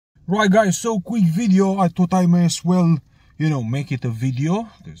Right guys, so quick video. I thought I may as well, you know, make it a video,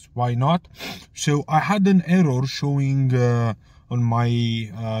 because why not? So I had an error showing on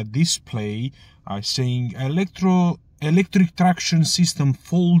my display saying electric traction system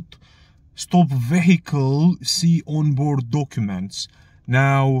fault, stop vehicle, see onboard documents.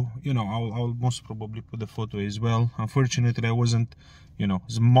 Now, you know, I'll most probably put the photo as well. Unfortunately, I wasn't, you know,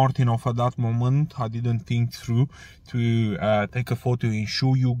 smart enough at that moment. I didn't think through to take a photo and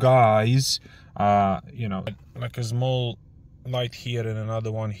show you guys, you know, like a small light here and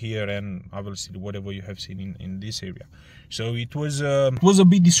another one here, and obviously whatever you have seen in this area. So it was a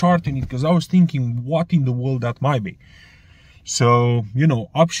bit disheartening, because I was thinking, what in the world that might be. So, you know,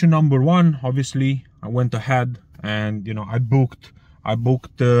 option number one, obviously, I went ahead and, you know, I booked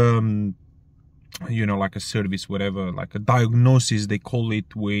you know, like a service, whatever, like a diagnosis they call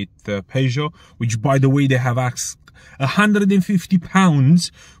it, with Peugeot, which by the way they have asked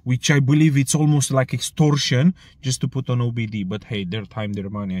 £150, which I believe it's almost like extortion, just to put on OBD. But hey, their time, their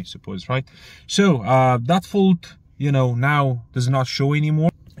money, I suppose, right? So that fault, you know, now does not show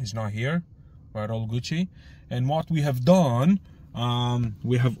anymore. It's not here. We're all Gucci. And what we have done,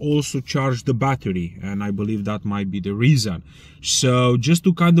 we have also charged the battery, and I believe that might be the reason. So just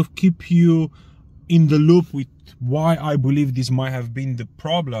to kind of keep you in the loop with why I believe this might have been the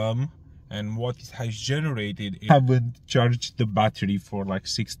problem and what it has generated, I haven't charged the battery for like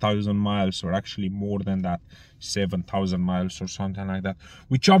 6,000 miles, or actually more than that, 7,000 miles or something like that,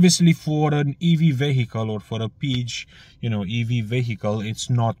 which obviously for an EV vehicle, or for a PH, you know, EV vehicle, it's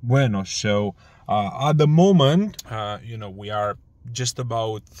not bueno. So at the moment, you know, we are just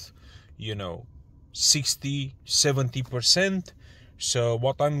about, you know, 60-70%. So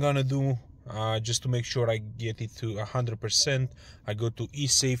what I'm gonna do, just to make sure I get it to 100%, I go to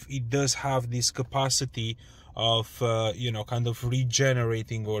eSafe. It does have this capacity of you know, kind of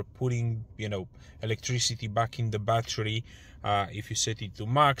regenerating or putting, you know, electricity back in the battery. If you set it to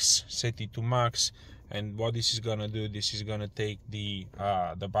max, and what this is gonna do, this is gonna take the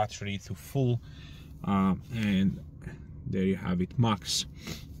battery to full, and there you have it, max.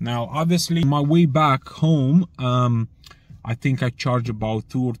 Now obviously my way back home, I think I charged about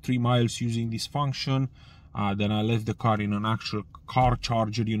 2 or 3 miles using this function. Then I left the car in an actual car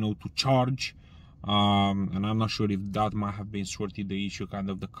charger, you know, to charge. And I'm not sure if that might have been sorted the issue, kind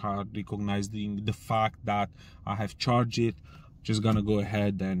of the car recognizing the fact that I have charged it. Just gonna go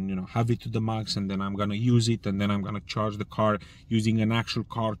ahead and, you know, have it to the max, and then I'm gonna use it, and then I'm gonna charge the car using an actual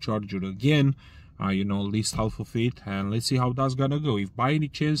car charger again. You know, at least half of it, and let's see how that's gonna go. If by any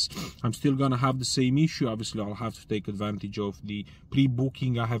chance I'm still gonna have the same issue, obviously I'll have to take advantage of the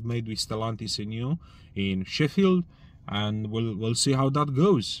pre-booking I have made with Stellantis and you in Sheffield, and we'll see how that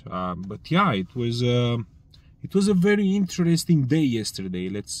goes. But yeah, it was a very interesting day yesterday.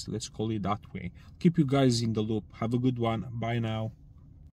 Let's call it that way. Keep you guys in the loop. Have a good one. Bye now.